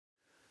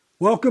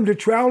Welcome to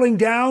Troweling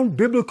Down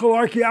Biblical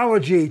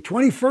Archaeology,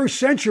 21st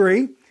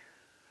century.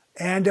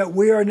 And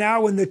we are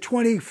now in the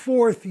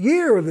 24th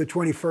year of the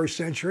 21st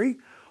century.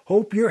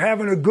 Hope you're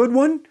having a good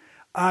one.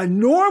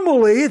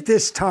 Normally at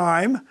this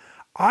time,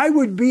 I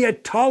would be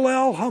at Tal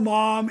El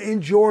Hammam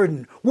in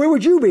Jordan. Where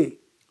would you be?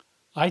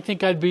 I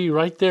think I'd be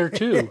right there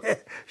too.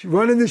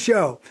 Running the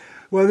show.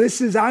 Well,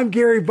 I'm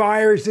Gary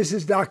Byers. This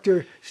is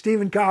Dr.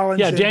 Stephen Collins.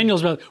 Yeah,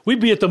 Daniel's.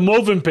 We'd be at the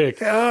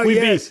Movenpick. Oh,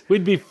 yes.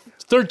 We'd be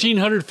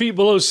 1,300 feet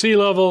below sea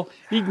level,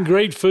 eating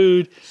great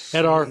food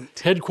at our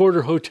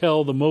headquarter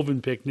hotel, the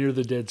Movenpick, near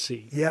the Dead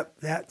Sea. Yep,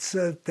 that's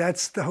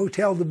the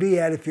hotel to be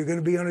at if you're going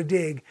to be on a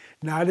dig,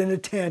 not in a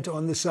tent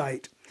on the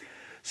site.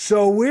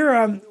 So we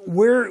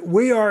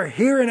are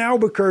here in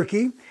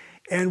Albuquerque,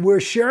 and we're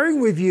sharing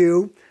with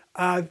you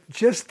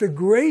just the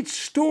great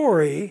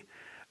story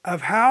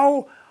of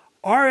how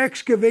our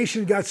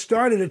excavation got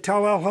started at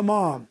Tal El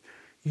Hammam.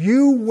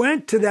 You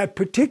went to that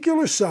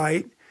particular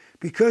site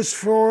because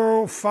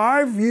for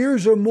 5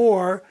 years or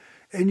more,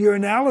 in your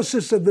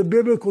analysis of the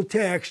biblical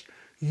text,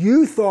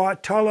 you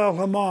thought Tal El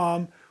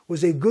Hammam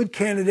was a good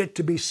candidate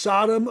to be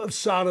Sodom of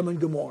Sodom and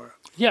Gomorrah.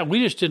 Yeah,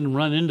 we just didn't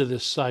run into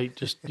this site,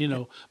 just,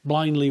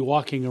 blindly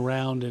walking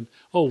around and,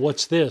 oh,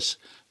 what's this?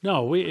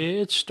 No,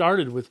 it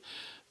started with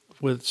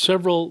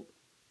several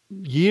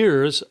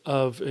years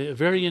of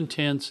very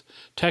intense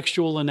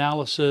textual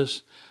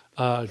analysis,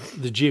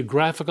 the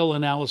geographical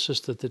analysis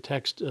that the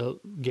text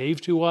gave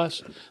to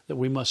us that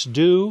we must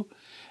do.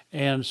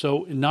 And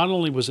so not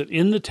only was it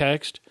in the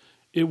text,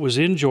 it was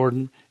in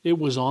Jordan, it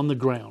was on the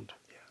ground.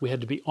 Yeah. We had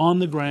to be on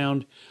the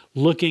ground,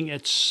 looking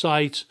at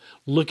sites,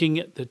 looking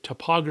at the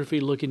topography,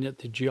 looking at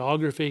the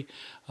geography,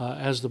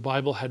 as the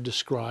Bible had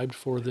described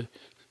for the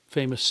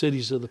famous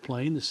cities of the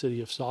plain, the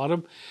city of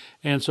Sodom.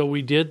 And so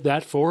we did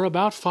that for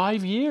about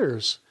 5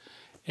 years.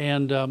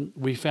 And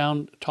we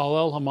found Tal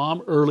El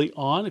Hammam early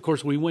on. Of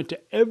course, we went to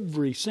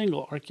every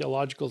single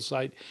archaeological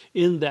site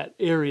in that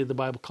area the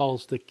Bible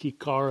calls the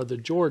Kikar of the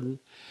Jordan,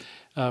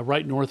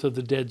 right north of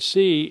the Dead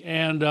Sea.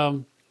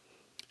 And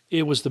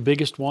it was the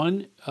biggest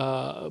one,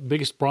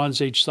 biggest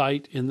Bronze Age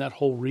site in that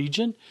whole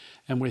region.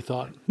 And we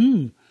thought,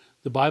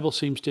 the Bible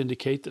seems to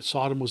indicate that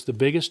Sodom was the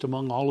biggest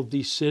among all of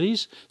these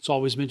cities. It's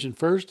always mentioned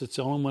first. It's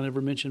the only one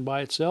ever mentioned by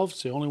itself.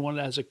 It's the only one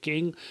that has a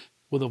king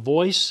with a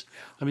voice.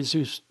 I mean, it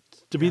seems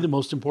to be the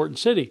most important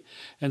city.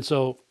 And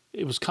so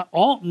it was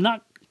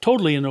not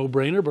totally a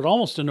no-brainer, but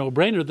almost a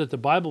no-brainer that the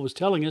Bible was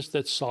telling us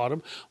that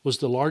Sodom was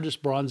the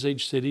largest Bronze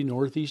Age city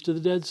northeast of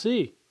the Dead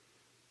Sea.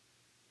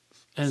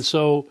 And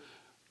so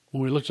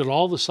when we looked at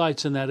all the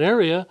sites in that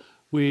area,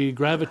 we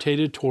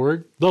gravitated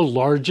toward the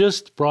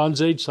largest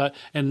Bronze Age site,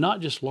 and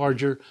not just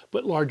larger,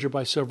 but larger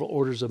by several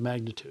orders of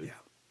magnitude. Yeah.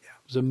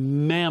 It was a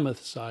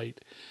mammoth site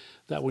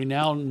that we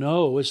now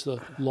know is the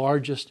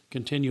largest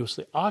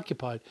continuously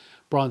occupied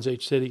Bronze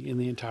Age city in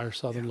the entire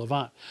southern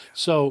Levant.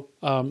 So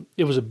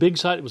it was a big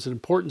site, it was an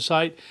important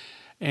site,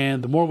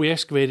 and the more we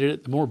excavated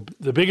it,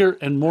 the bigger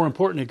and more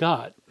important it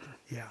got.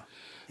 Yeah.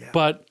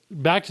 But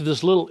back to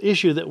this little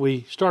issue that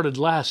we started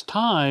last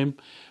time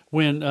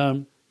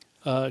when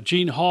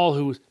Gene Hall,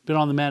 who's been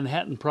on the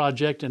Manhattan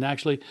Project and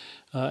actually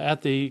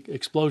at the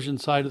explosion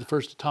site of the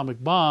first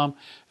atomic bomb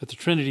at the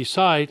Trinity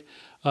site,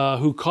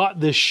 who caught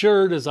this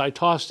shirt as I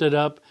tossed it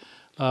up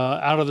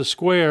out of the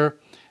square,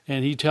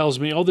 and he tells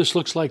me, "Oh, this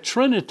looks like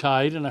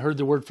Trinitite," and I heard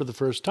the word for the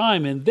first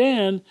time, and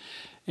then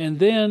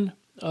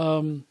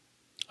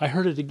I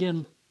heard it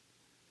again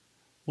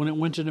when it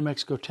went to New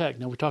Mexico Tech.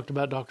 Now, we talked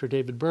about Dr.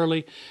 David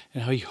Burley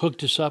and how he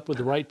hooked us up with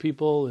the right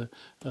people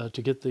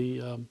to get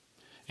the.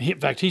 In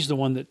fact, he's the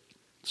one that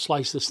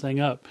sliced this thing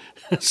up.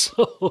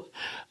 So,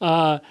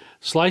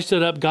 sliced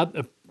it up, got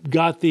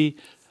the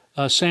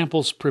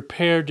samples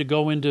prepared to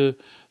go into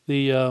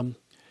the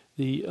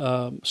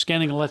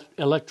scanning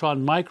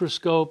electron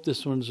microscope.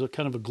 This one's a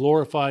kind of a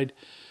glorified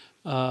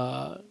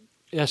SEM,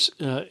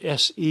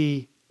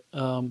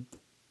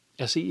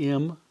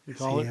 you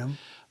call it.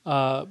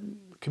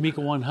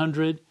 Kamika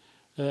 100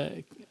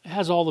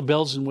 has all the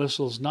bells and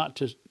whistles, not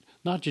to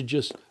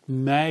just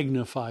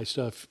magnify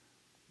stuff,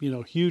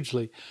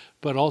 hugely,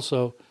 but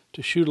also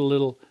to shoot a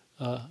little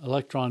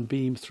electron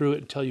beam through it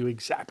and tell you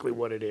exactly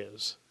what it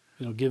is.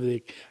 Give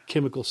the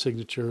chemical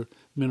signature,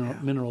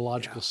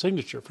 mineralogical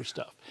signature for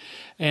stuff.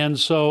 And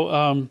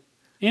so,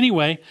 he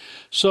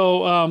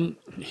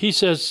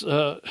says,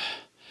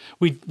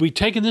 we'd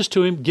taken this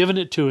to him, given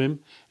it to him,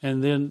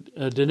 and then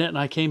Danette and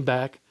I came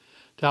back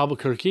to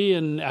Albuquerque,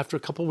 and after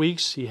a couple of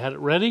weeks, he had it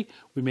ready.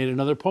 We made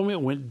another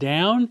appointment, went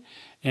down,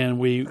 and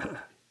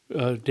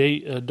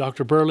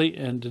Dr. Burley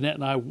and Danette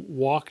and I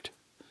walked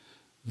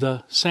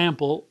the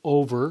sample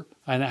over,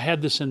 and I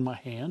had this in my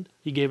hand.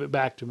 He gave it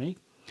back to me,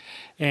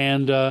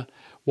 and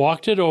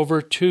walked it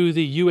over to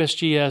the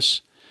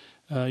USGS,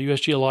 U.S.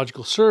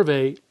 Geological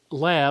Survey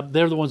lab.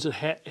 They're the ones that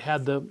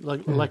had the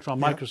electron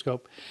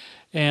microscope.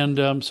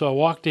 And so I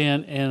walked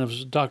in, and it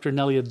was Dr.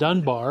 Nelia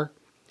Dunbar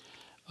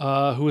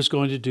who was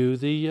going to do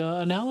the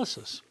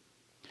analysis.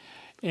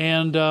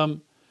 And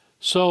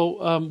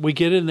so we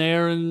get in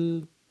there,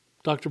 and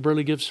Dr.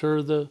 Burley gives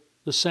her the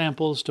the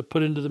samples to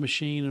put into the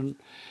machine,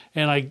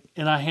 and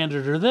I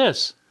handed her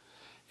this.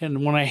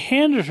 And when I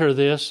handed her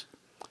this,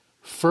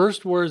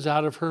 first words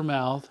out of her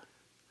mouth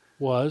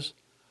was,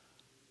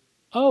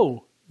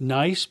 "Oh,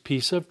 nice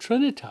piece of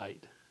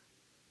Trinitite."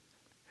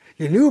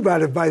 You knew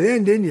about it by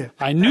then, didn't you?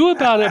 I knew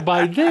about it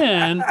by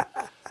then,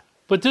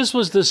 but this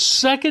was the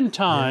second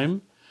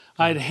time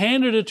I'd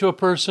handed it to a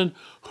person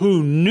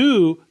who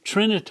knew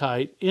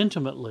Trinitite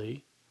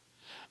intimately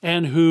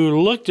and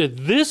who looked at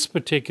this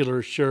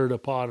particular sherd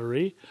of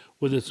pottery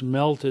with its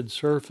melted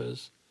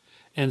surface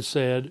and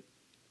said,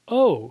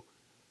 "Oh,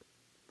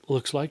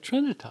 looks like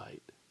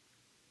Trinitite."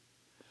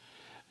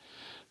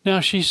 Now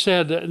she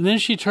said, and then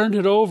she turned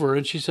it over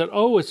and she said,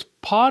 "Oh, it's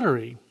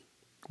pottery.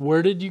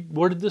 Where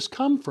did this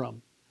come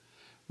from?"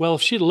 Well,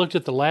 if she'd looked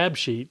at the lab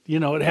sheet,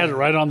 it had it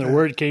right on there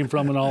where it came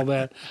from and all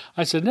that.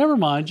 I said, "Never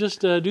mind,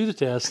 just do the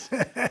test."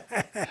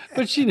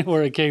 But she knew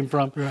where it came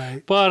from.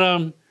 Right.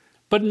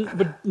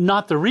 But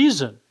not the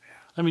reason.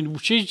 I mean,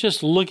 she's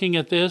just looking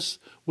at this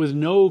with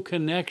no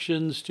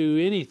connections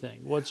to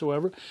anything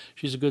whatsoever.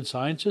 She's a good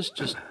scientist,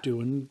 just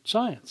doing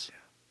science.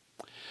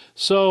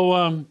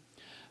 So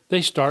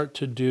they start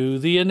to do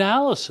the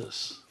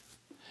analysis.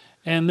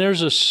 And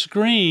there's a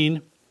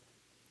screen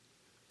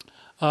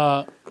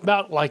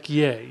about like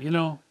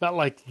about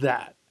like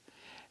that.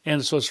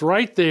 And so it's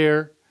right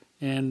there,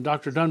 and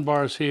Dr.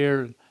 Dunbar's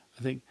here, and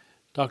I think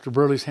Dr.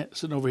 Burley's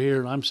sitting over here,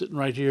 and I'm sitting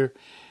right here,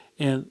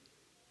 and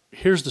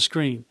here's the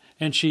screen.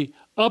 And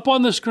up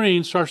on the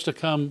screen starts to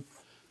come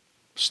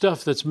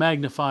stuff that's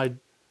magnified,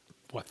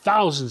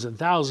 thousands and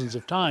thousands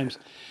of times.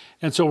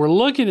 And so we're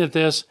looking at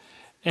this,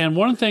 and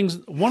one of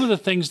the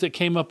things that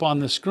came up on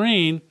the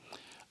screen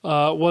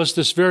was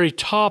this very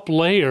top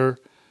layer,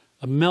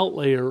 a melt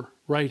layer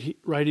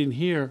right in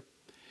here.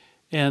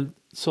 And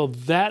so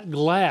that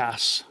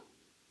glass,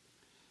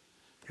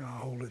 I'll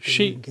hold it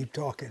so you can keep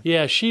talking.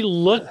 Yeah, she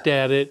looked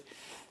at it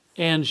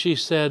and she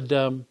said,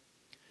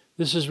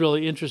 "This is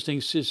really interesting."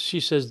 She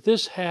says,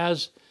 "This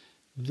has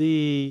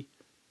the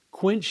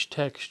quench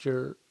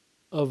texture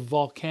of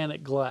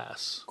volcanic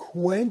glass."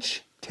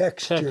 Quench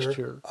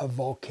texture of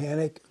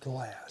volcanic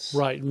glass.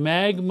 Right.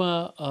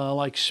 Magma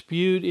like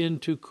spewed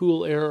into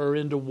cool air or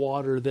into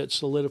water that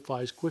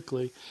solidifies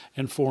quickly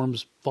and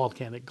forms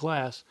volcanic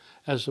glass,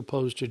 as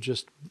opposed to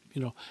just,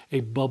 a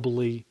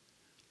bubbly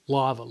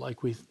lava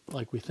like we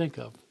think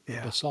of,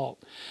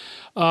 basalt.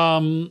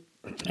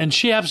 And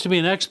she happens to be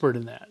an expert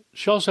in that.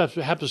 She also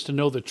happens to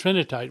know the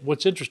Trinitite.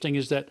 What's interesting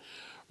is that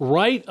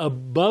right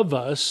above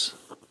us,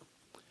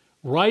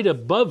 in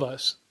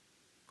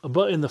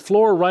the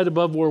floor right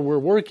above where we're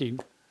working,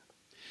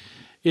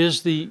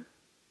 is the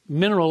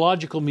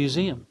Mineralogical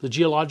Museum, the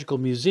Geological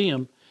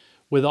Museum,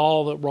 with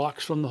all the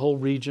rocks from the whole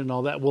region and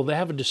all that. Well, they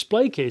have a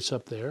display case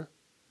up there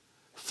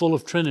full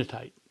of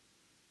Trinitite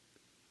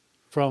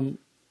from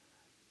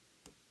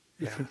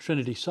the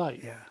Trinity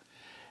site. Yeah.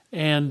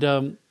 And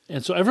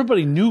so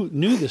everybody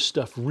knew this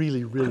stuff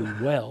really, really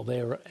well.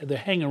 They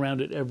hang around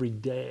it every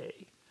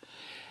day.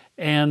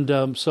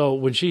 And so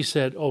when she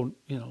said, "Oh,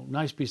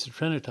 nice piece of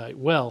Trinitite,"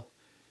 well,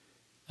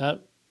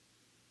 that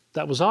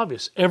was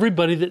obvious.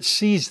 Everybody that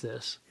sees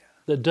this,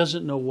 that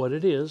doesn't know what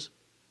it is,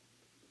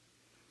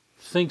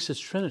 thinks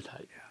it's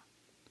Trinitite.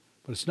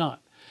 But it's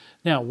not.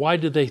 Now, why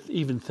did they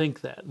even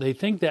think that? They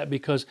think that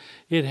because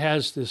it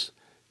has this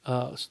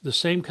the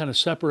same kind of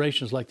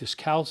separations, like this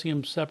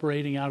calcium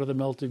separating out of the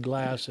melted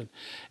glass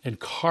and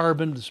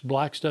carbon, this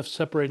black stuff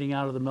separating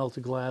out of the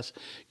melted glass.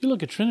 You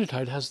look at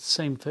Trinitite, it has the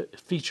same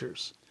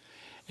features.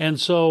 And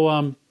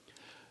so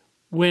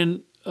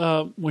when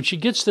she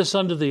gets this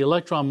under the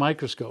electron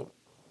microscope,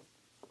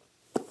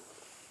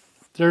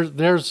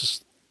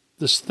 there's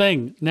this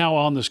thing now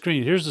on the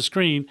screen. Here's the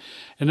screen,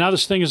 and now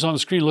this thing is on the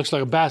screen. It looks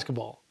like a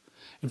basketball.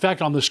 In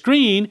fact, on the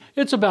screen,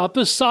 it's about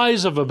the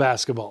size of a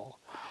basketball.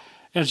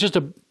 And it's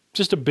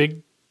just a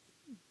big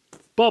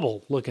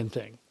bubble-looking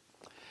thing.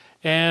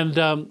 And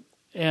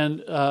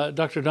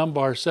Dr.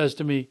 Dunbar says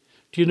to me,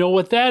 "Do you know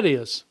what that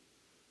is?"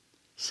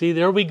 See,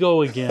 there we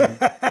go again.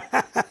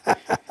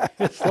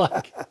 It's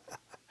like,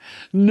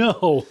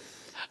 no,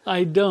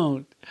 I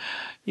don't.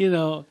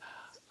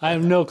 I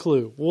have no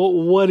clue.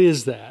 What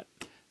is that?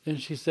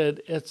 And she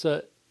said, it's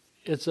a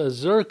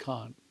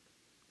zircon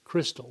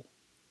crystal.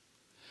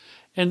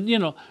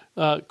 And,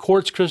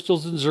 quartz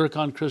crystals and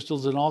zircon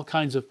crystals and all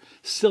kinds of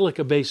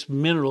silica-based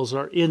minerals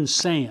are in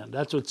sand.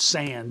 That's what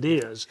sand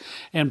is.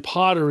 And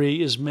pottery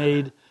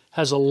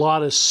has a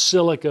lot of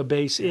silica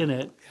base in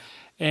it.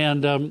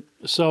 And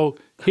so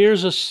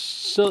here's a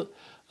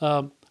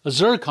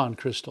zircon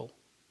crystal.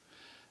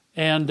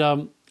 And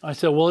I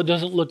said, "Well, it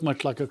doesn't look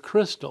much like a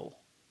crystal."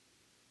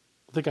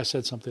 I think I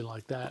said something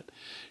like that.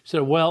 She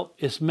said, "Well,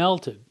 it's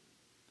melted.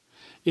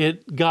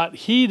 It got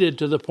heated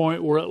to the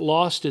point where it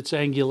lost its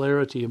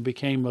angularity and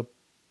became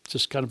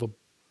just kind of a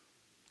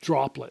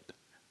droplet."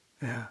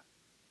 Yeah.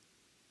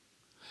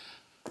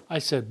 I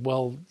said,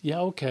 "Well, yeah,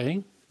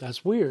 okay,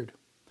 that's weird."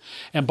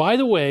 And by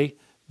the way,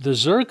 the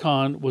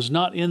zircon was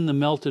not in the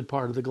melted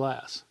part of the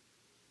glass.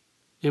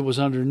 It was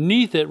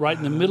underneath it, right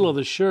in the middle of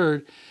the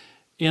sherd,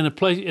 in a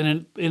place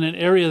in an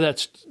area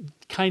that's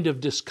kind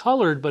of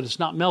discolored, but it's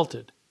not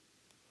melted.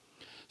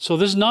 So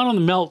this is not on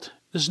the melt.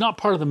 This is not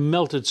part of the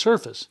melted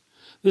surface.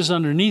 This is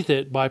underneath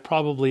it by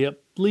probably at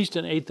least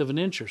 1/8 of an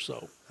inch or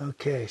so.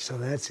 Okay, so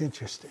that's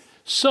interesting.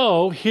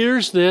 So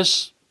here's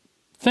this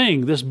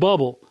thing, this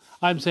bubble.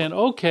 I'm saying,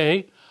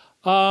 okay,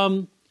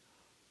 what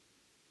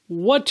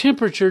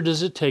temperature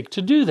does it take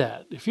to do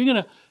that? If you're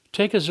going to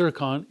take a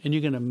zircon and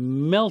you're going to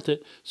melt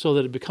it so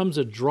that it becomes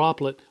a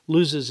droplet,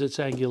 loses its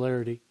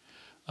angularity,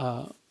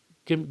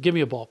 give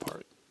me a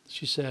ballpark.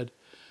 She said,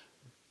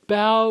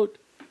 about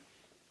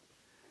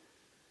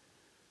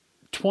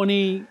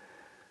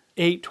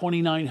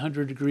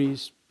 2,900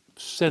 degrees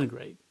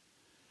centigrade,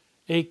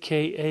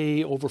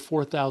 aka over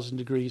 4,000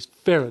 degrees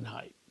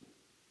Fahrenheit.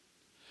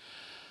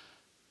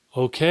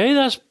 Okay,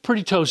 that's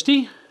pretty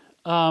toasty,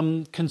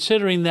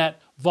 considering that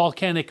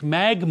volcanic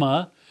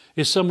magma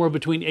is somewhere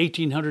between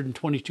 1,800 and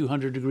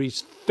 2,200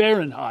 degrees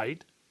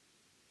Fahrenheit.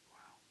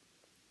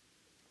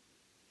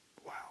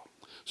 Wow.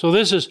 So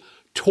this is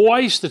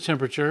twice the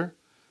temperature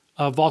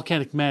of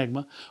volcanic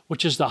magma,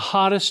 which is the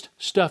hottest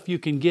stuff you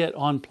can get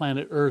on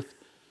planet Earth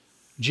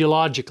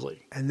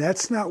geologically. And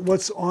that's not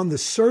what's on the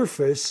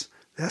surface.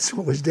 That's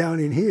what was down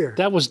in here.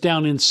 That was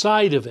down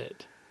inside of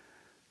it.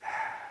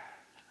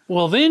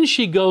 Well, then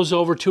she goes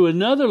over to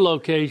another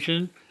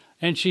location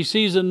and she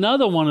sees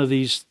another one of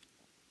these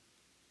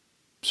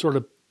sort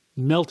of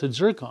melted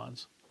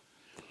zircons.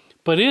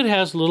 But it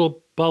has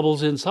little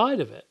bubbles inside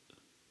of it.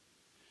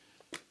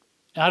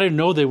 I didn't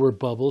know they were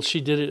bubbles.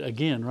 She did it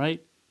again,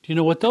 right? Do you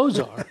know what those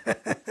are?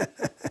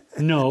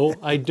 No,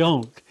 I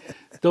don't.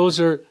 Those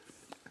are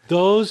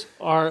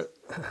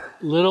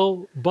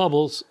little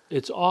bubbles.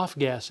 It's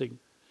off-gassing.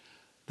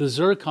 The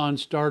zircon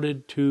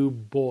started to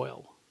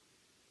boil.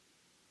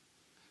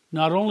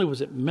 Not only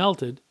was it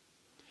melted,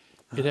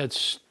 it had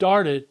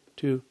started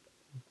to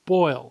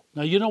boil.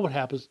 Now, you know what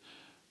happens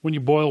when you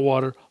boil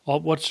water.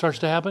 What starts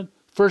to happen?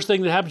 First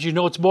thing that happens, you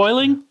know it's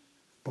boiling?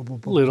 Bubble,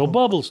 bubble, Little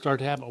bubble. bubbles start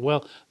to happen.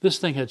 Well, this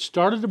thing had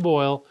started to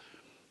boil,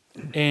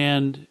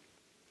 and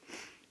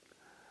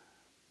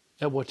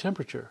at what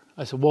temperature?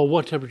 I said, well,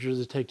 what temperature does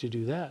it take to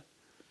do that?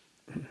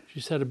 She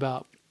said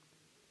about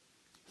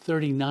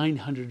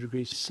 3,900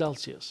 degrees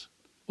Celsius,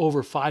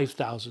 over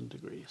 5,000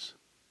 degrees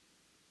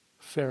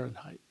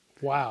Fahrenheit.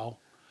 Wow.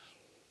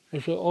 I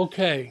said,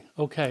 okay.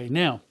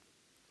 Now,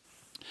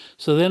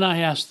 so then I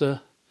asked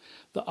the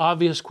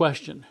obvious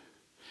question.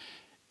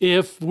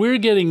 If we're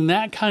getting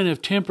that kind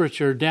of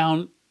temperature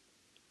down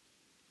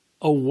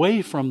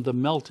away from the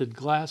melted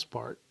glass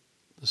part,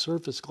 the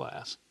surface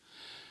glass,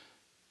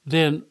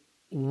 then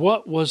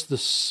what was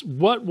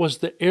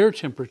the air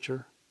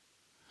temperature?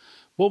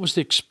 What was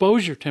the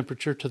exposure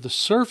temperature to the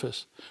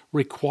surface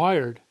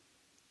required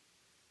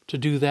to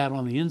do that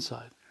on the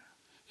inside?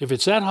 If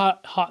it's that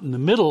hot in the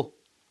middle,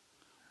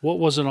 what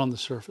was it on the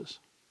surface?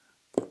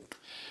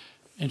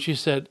 And she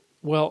said,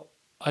 well,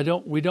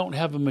 we don't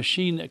have a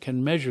machine that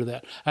can measure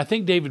that. I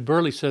think David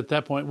Burley said at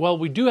that point, well,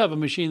 we do have a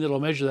machine that'll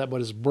measure that,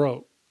 but it's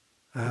broke.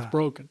 It's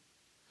broken.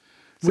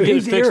 So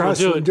he's ear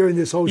hustling during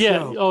this whole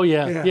show. Oh,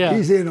 yeah.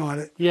 He's in on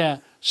it. Yeah.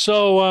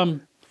 So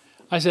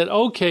I said,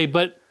 okay,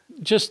 but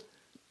just,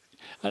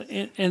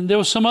 and there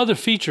was some other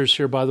features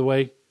here, by the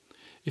way.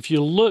 If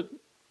you look,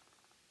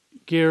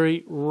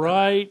 Gary,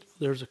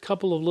 there's a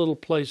couple of little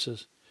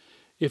places.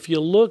 If you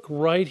look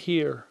right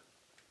here,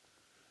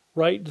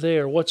 right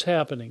there, what's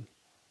happening?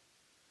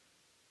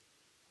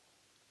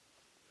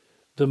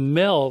 The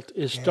melt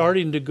is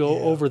starting to go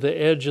over the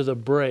edge of the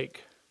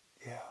break.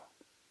 Yeah.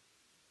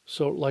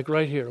 So like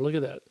right here, look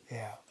at that.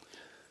 Yeah.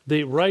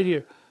 Right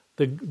here,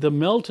 the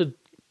melted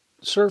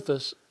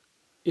surface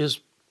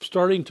is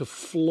starting to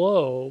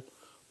flow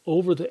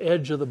over the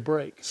edge of the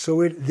break.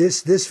 So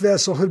this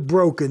vessel had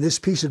broken. This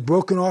piece had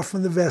broken off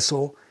from the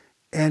vessel,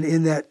 and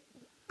in that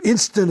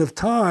instant of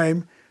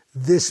time,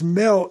 this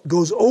melt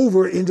goes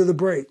over into the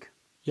break.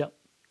 Yep.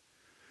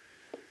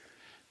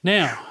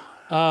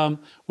 Now,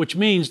 which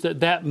means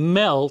that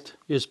melt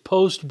is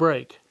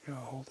post-break. I'll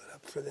hold it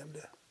up for them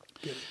to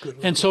get a good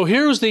look. And so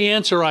here's the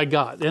answer I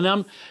got, and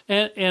I'm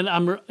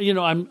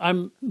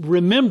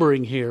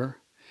remembering here,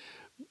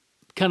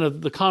 kind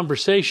of the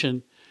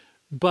conversation,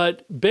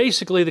 but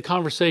basically the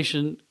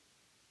conversation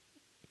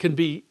can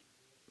be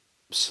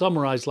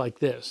summarized like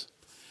this: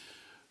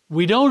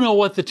 we don't know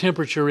what the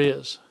temperature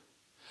is,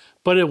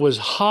 but it was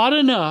hot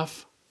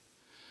enough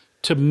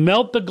to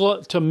melt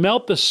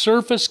the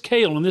surface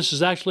kaolin, and this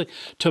is actually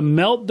to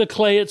melt the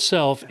clay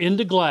itself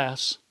into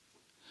glass,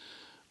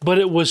 but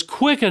it was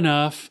quick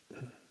enough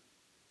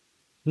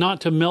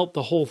not to melt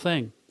the whole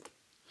thing.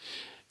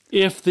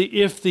 If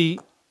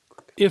the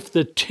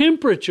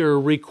temperature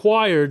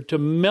required to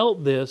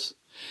melt this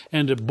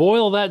and to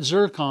boil that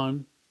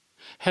zircon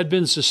had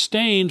been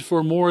sustained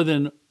for more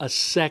than a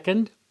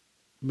second,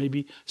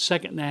 maybe a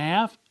second and a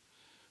half,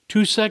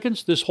 2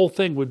 seconds, this whole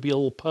thing would be a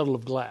little puddle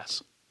of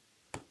glass.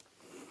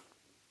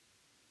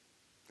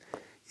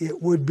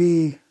 It would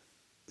be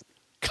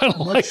kind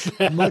of like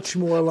that. Much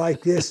more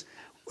like this.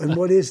 And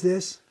what is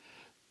this?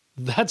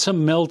 That's a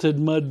melted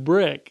mud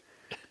brick.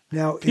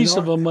 Now, piece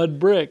of a mud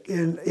brick.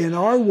 In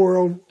our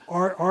world,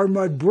 our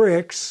mud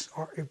bricks,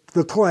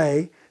 the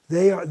clay,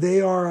 they're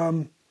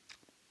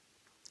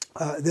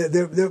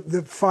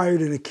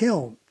fired in a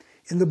kiln.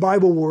 In the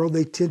Bible world,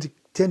 they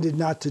tended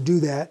not to do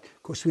that.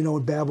 Of course, we know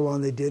in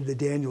Babylon they did, the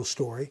Daniel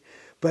story.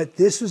 But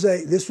this was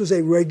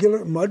a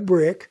regular mud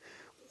brick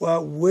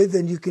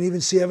and you can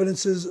even see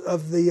evidences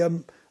of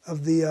the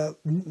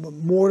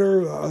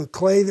mortar,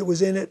 clay that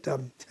was in it,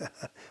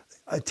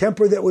 a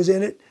temper that was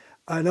in it,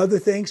 and other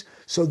things.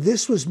 So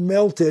this was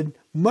melted,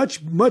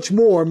 much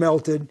more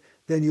melted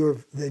than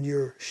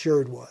your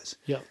sherd was.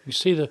 Yeah, you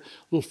see the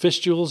little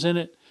fistulas in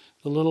it,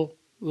 the little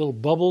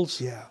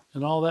bubbles, yeah,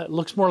 and all that. It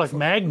looks more like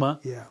magma.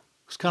 Yeah,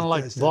 it's kind of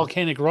like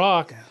volcanic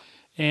rock. Yeah.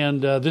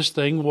 And this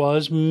thing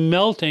was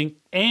melting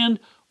and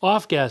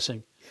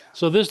off-gassing. Yeah.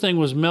 So this thing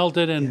was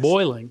melted and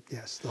boiling.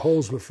 Yes, the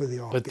holes were for the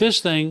off-gas. But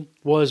this thing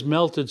was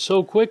melted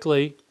so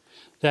quickly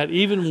that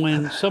even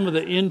when some of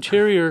the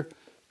interior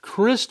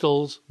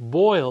crystals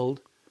boiled,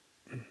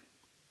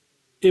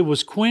 it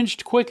was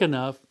quenched quick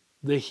enough.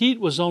 The heat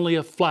was only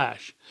a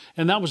flash.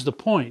 And that was the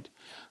point.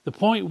 The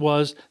point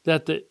was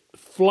that the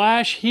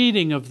flash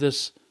heating of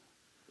this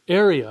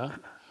area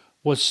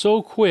was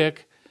so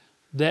quick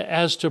that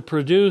as to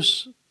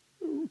produce,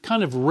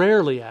 kind of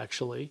rarely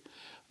actually,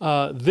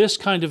 this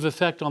kind of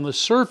effect on the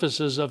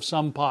surfaces of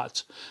some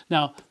pots.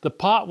 Now, the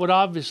pot would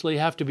obviously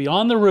have to be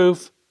on the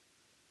roof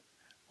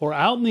or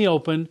out in the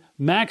open,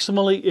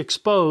 maximally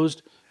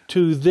exposed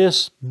to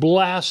this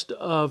blast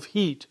of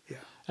heat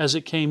as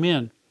it came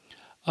in.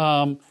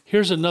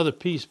 Here's another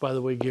piece, by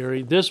the way,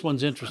 Gary. This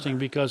one's interesting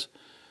because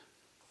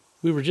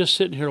we were just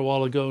sitting here a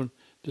while ago and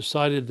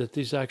decided that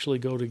these actually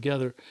go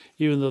together,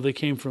 even though they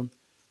came from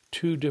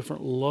two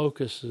different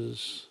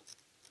locuses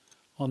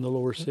on the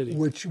lower city.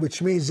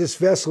 Which means this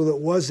vessel that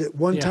was at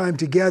one time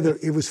together,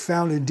 it was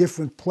found in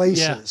different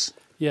places.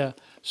 Yeah.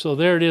 So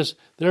there it is.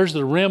 There's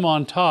the rim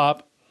on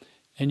top,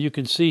 and you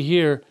can see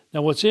here.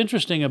 Now what's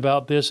interesting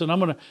about this, and I'm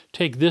going to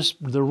take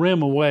the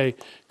rim away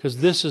because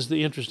this is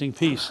the interesting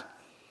piece.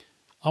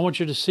 I want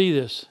you to see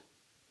this.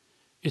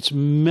 It's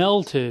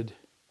melted.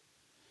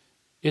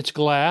 It's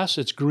glass.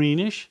 It's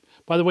greenish.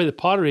 By the way, the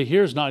pottery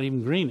here is not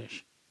even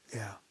greenish.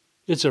 Yeah.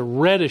 It's a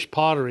reddish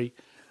pottery,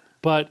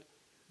 but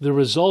the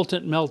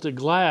resultant melted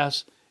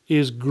glass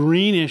is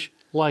greenish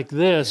like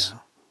this. Yeah.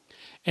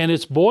 And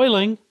it's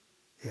boiling.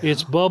 Yeah.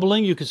 It's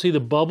bubbling. You can see the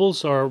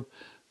bubbles are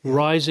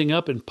rising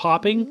up and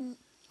popping.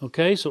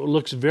 Okay, so it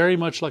looks very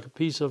much like a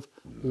piece of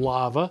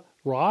lava,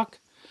 rock.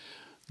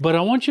 But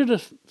I want you to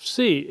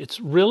see, it's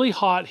really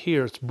hot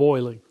here. It's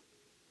boiling.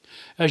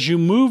 As you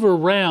move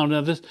around,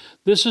 now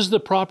this is the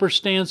proper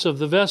stance of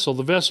the vessel.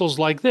 The vessel's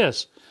like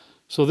this.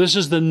 So this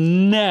is the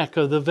neck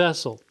of the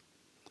vessel.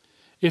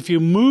 If you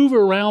move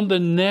around the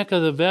neck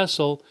of the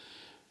vessel,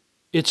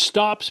 it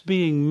stops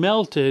being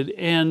melted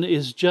and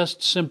is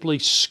just simply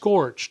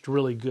scorched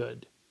really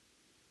good.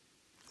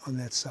 On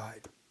that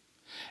side.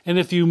 And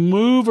if you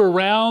move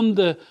around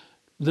the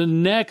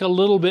neck a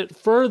little bit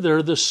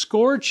further, the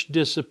scorch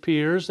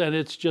disappears and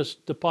it's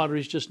just, the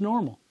pottery's just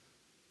normal.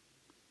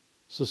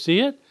 So see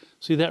it?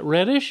 See that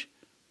reddish?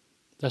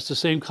 That's the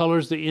same color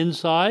as the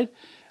inside.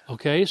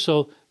 Okay,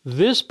 so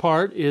this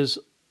part is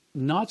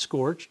not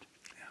scorched.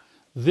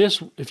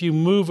 This, if you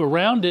move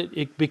around it,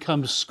 it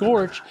becomes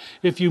scorched.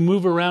 If you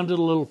move around it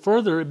a little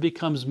further, it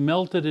becomes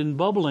melted and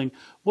bubbling.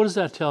 What does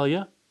that tell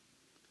you? It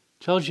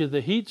tells you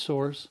the heat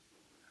source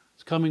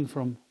is coming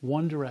from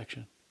one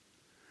direction.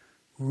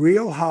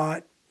 Real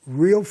hot,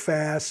 real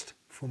fast,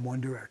 from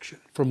one direction.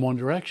 From one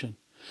direction.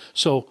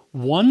 So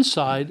one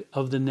side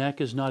of the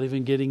neck is not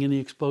even getting any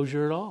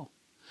exposure at all.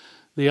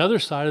 The other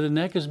side of the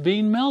neck is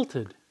being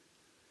melted.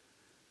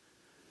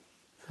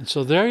 And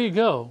so there you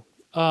go.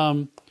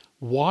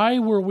 Why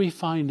were we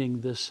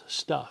finding this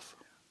stuff?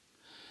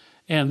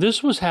 And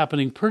this was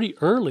happening pretty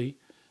early.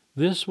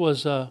 This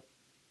was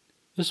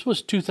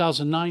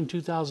 2009,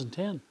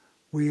 2010.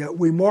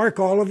 We mark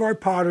all of our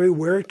pottery,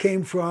 where it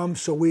came from,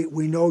 so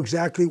we know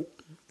exactly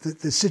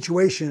the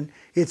situation,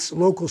 its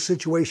local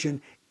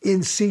situation,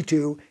 in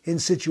situ, in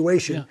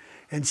situation. Yeah.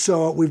 And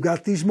so we've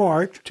got these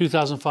marked.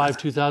 2005,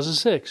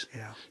 2006.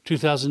 Yeah.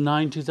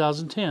 2009,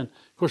 2010. Of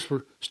course,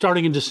 we're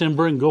starting in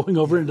December and going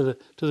over into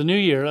the new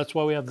year. That's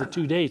why we have the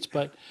 2 dates.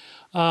 But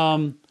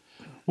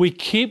we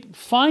keep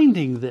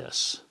finding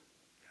this.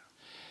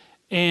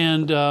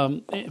 And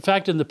in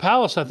fact, in the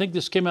palace, I think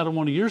this came out of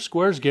one of your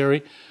squares,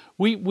 Gary.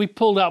 We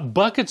pulled out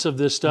buckets of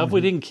this stuff. Mm-hmm.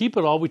 We didn't keep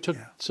it all. We took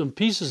some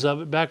pieces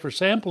of it back for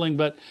sampling,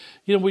 but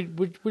we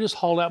just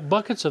hauled out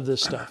buckets of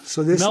this stuff.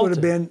 So this would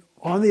have been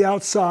on the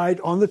outside,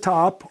 on the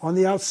top, on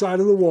the outside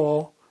of the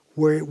wall,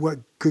 where what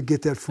could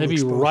get that full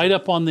exposure. Maybe right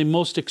up on the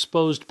most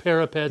exposed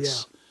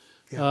parapets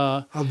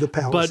of the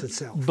palace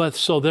itself. But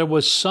so there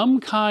was some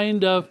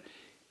kind of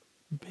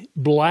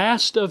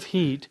blast of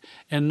heat,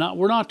 and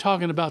we're not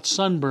talking about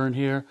sunburn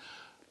here.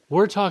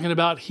 We're talking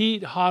about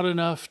heat hot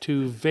enough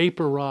to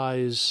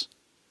vaporize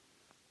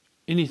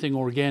anything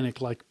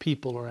organic like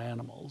people or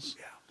animals.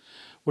 Yeah.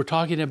 We're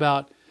talking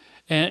about,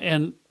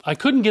 and I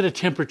couldn't get a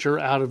temperature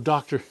out of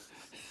Dr.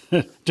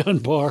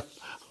 Dunbar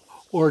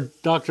or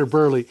Dr.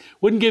 Burley.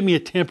 Wouldn't give me a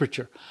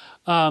temperature.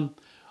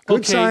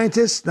 Good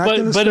scientists, not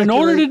going to But in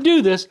order to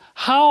do this,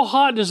 how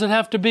hot does it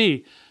have to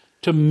be?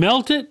 To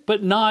melt it,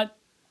 but not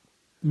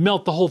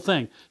melt the whole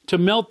thing. To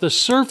melt the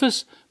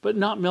surface, but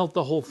not melt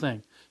the whole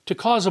thing. To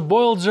cause a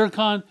boiled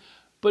zircon,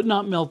 but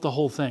not melt the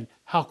whole thing.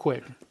 How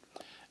quick?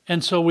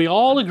 And so we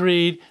all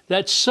agreed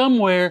that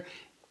somewhere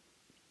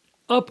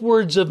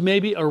upwards of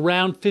maybe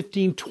around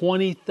 15,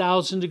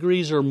 20,000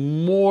 degrees or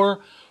more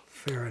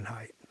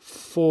Fahrenheit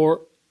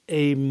for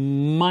a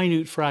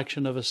minute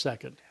fraction of a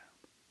second.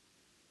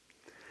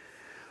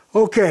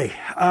 Okay,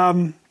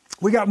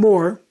 we got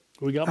more.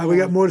 We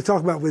got more to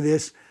talk about with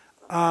this.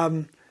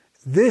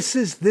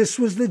 This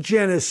was the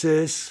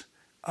genesis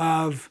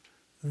of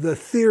the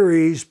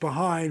theories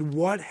behind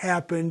what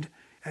happened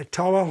at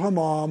Tal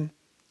al-Hammam,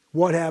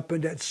 what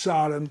happened at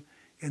Sodom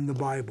in the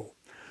Bible.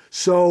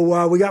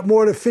 So we got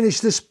more to finish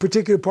this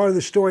particular part of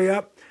the story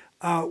up.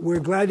 We're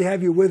glad to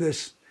have you with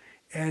us,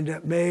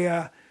 and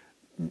may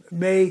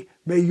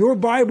your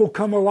Bible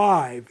come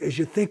alive as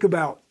you think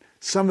about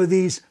some of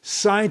these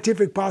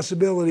scientific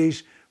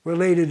possibilities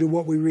related to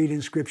what we read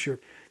in Scripture.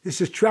 This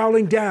is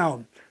Troweling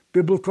Down,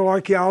 Biblical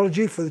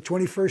Archaeology for the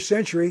 21st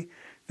Century.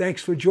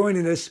 Thanks for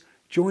joining us.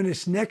 Join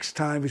us next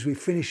time as we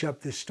finish up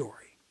this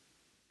story.